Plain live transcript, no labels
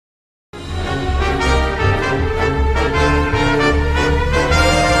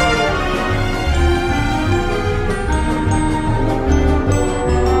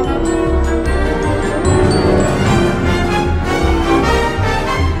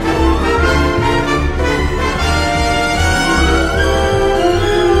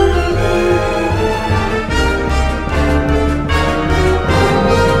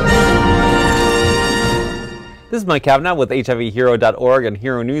Mike Kavanaugh with HIVHero.org and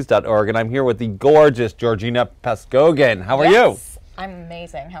HERONEWS.org, and I'm here with the gorgeous Georgina Pazcoguin. How are you? I'm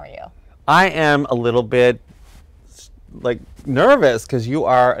amazing. How are you? I am a little bit nervous because you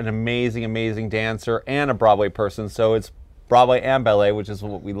are an amazing, amazing dancer and a Broadway person. So it's Broadway and ballet, which is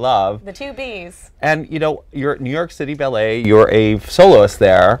what we love. The two B's. And you know, you're at New York City Ballet. You're a soloist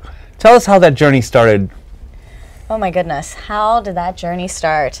there. Tell us how that journey started. Oh my goodness, how did that journey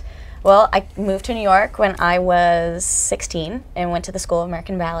start? Well, I moved to New York when I was 16 and went to the School of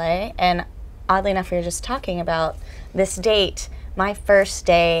American Ballet. And oddly enough, we were just talking about this date. My first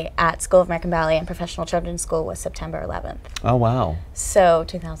day at School of American Ballet and Professional Children's School was September 11th. Oh, wow. So,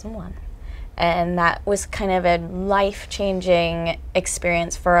 2001. And that was kind of a life-changing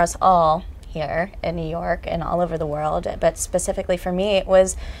experience for us all here in New York and all over the world. But specifically for me, it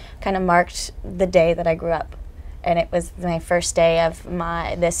was kind of marked the day that I grew up. And it was my first day of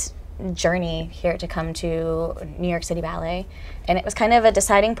this journey here to come to New York City Ballet. And it was kind of a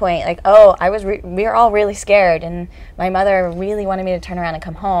deciding point, like, oh, we were all really scared, and my mother really wanted me to turn around and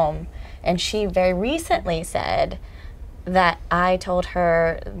come home. And she very recently said that I told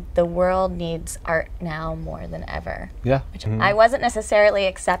her the world needs art now more than ever. Yeah. Which I wasn't necessarily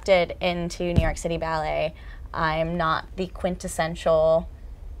accepted into New York City Ballet. I'm not the quintessential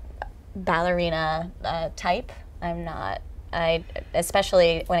ballerina type. I'm not.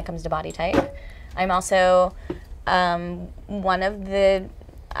 Especially when it comes to body type. I'm also I'm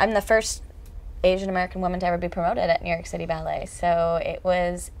the first Asian American woman to ever be promoted at New York City Ballet. So it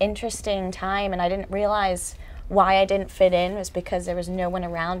was interesting time, and I didn't realize why I didn't fit in was because there was no one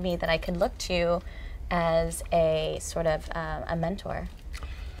around me that I could look to as a sort of a mentor.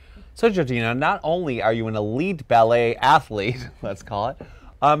 So Georgina, not only are you an elite ballet athlete, let's call it,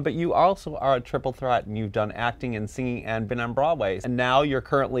 but you also are a triple threat, and you've done acting and singing and been on Broadway. And now you're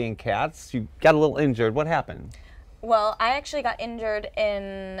currently in Cats. You got a little injured. What happened? Well, I actually got injured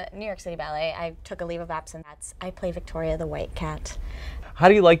in New York City Ballet. I took a leave of absence. I play Victoria the White Cat. How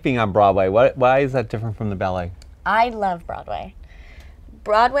do you like being on Broadway? Why is that different from the ballet? I love Broadway.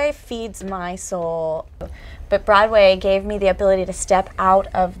 Broadway feeds my soul, but Broadway gave me the ability to step out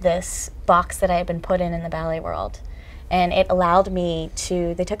of this box that I had been put in the ballet world. And it allowed me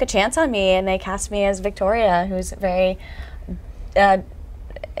to, they took a chance on me and they cast me as Victoria, who's very,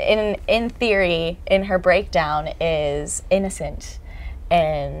 in theory, in her breakdown, is innocent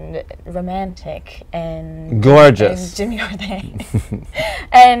and romantic and gorgeous. And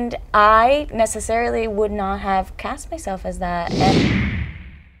and I necessarily would not have cast myself as that. And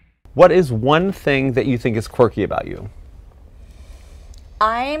what is one thing that you think is quirky about you?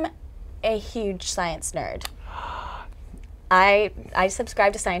 I'm a huge science nerd. I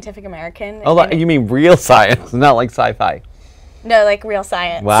subscribe to Scientific American. Oh, you mean real science, not like sci-fi? No, like real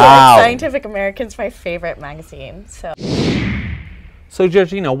science. Wow. So, like, Scientific American's my favorite magazine. So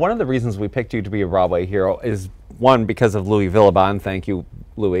Georgina, one of the reasons we picked you to be a Broadway hero is, one, because of Louis Villabon. Thank you,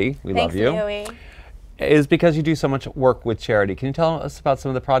 Louis. We love you. Thanks, Louis. Is because you do so much work with charity. Can you tell us about some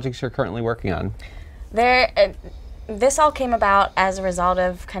of the projects you're currently working on? This all came about as a result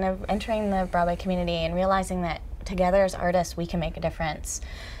of kind of entering the Broadway community and realizing that together as artists we can make a difference.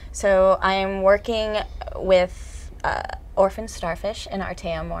 So I'm working with Orphan Starfish and Arte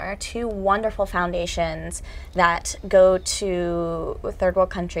Amor, two wonderful foundations that go to third world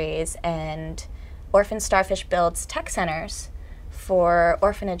countries, and Orphan Starfish builds tech centers for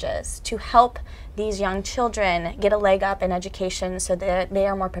orphanages to help these young children get a leg up in education so that they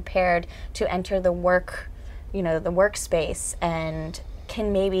are more prepared to enter the workspace and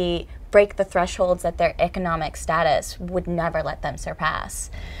can maybe break the thresholds that their economic status would never let them surpass.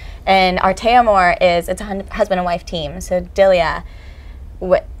 And Arte Amor it's a husband and wife team. So Delia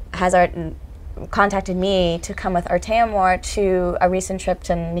has contacted me to come with Arte Amor to a recent trip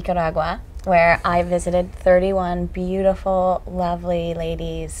to Nicaragua, where I visited 31 beautiful, lovely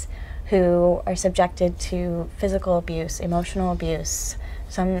ladies who are subjected to physical abuse, emotional abuse,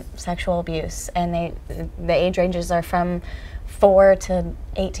 some sexual abuse, and the age ranges are from 4 to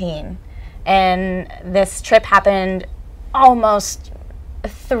 18. And this trip happened almost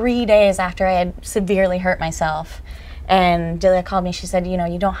 3 days after I had severely hurt myself. And Delia called me. She said, you know,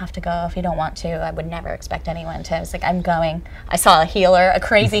 you don't have to go if you don't want to. I would never expect anyone to. I was like, I'm going. I saw a healer, a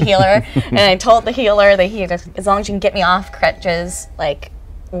crazy healer, and I told the healer that as long as you can get me off crutches, like,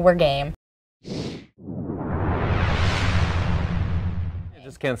 we're game. I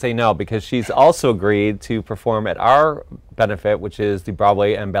just can't say no, because she's also agreed to perform at our benefit, which is the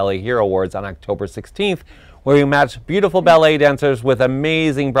Broadway and Ballet Hero Awards on October 16th, where you match beautiful ballet dancers with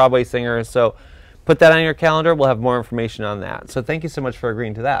amazing Broadway singers. So put that on your calendar. We'll have more information on that. So thank you so much for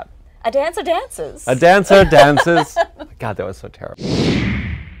agreeing to that. A dancer dances. A dancer dances. God, that was so terrible.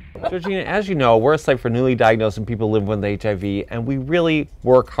 Georgina, as you know, we're a site for newly diagnosed and people living with HIV, and we really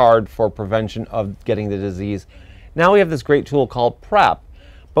work hard for prevention of getting the disease. Now we have this great tool called PrEP.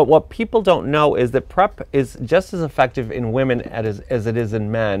 But what people don't know is that PrEP is just as effective in women as it is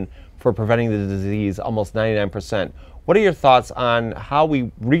in men for preventing the disease, almost 99%. What are your thoughts on how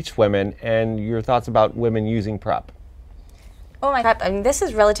we reach women and your thoughts about women using PrEP? Oh my God, I mean, this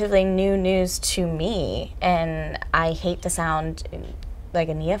is relatively new news to me, and I hate to sound like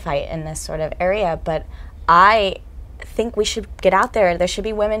a neophyte in this sort of area, but I think we should get out there. There should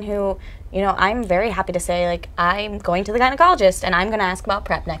be women who, you know, I'm very happy to say, like, I'm going to the gynecologist and I'm going to ask about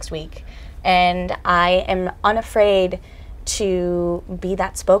PrEP next week. And I am unafraid to be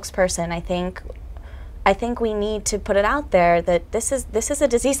that spokesperson. I think we need to put it out there that this is a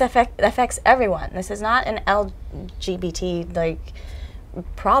disease that affects everyone. This is not an LGBT like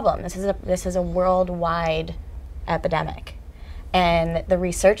problem. This is a worldwide epidemic, and the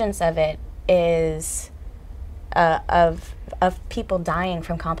resurgence of it is of people dying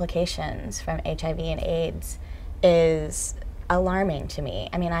from complications from HIV and AIDS is alarming to me.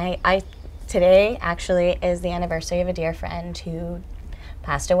 I mean, today actually is the anniversary of a dear friend who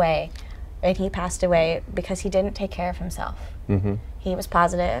passed away. And he passed away because he didn't take care of himself. Mm-hmm. He was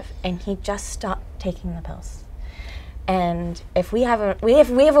positive, and he just stopped taking the pills. And if we have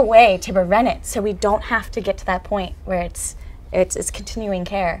a way to prevent it, so we don't have to get to that point where it's continuing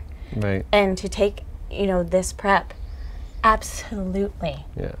care, right? And to take, you know, this PrEP, absolutely,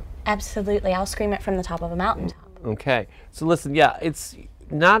 yeah, absolutely. I'll scream it from the top of a mountaintop. Okay, so listen, yeah, it's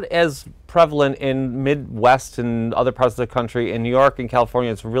not as prevalent in Midwest and other parts of the country. In New York and California,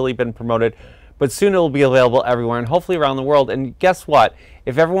 it's really been promoted, but soon it will be available everywhere and hopefully around the world. And guess what?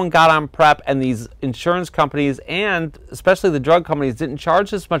 If everyone got on PrEP and these insurance companies and especially the drug companies didn't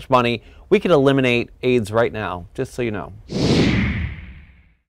charge this much money, we could eliminate AIDS right now, just so you know.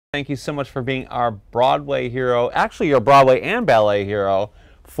 Thank you so much for being our Broadway hero, actually your Broadway and ballet hero,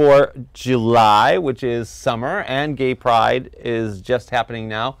 for July, which is summer, and Gay Pride is just happening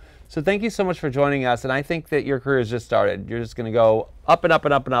now. So thank you so much for joining us, and I think that your career has just started. You're just going to go up and up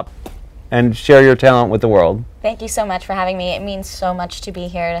and up and up and share your talent with the world. Thank you so much for having me. It means so much to be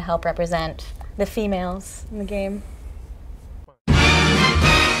here to help represent the females in the game.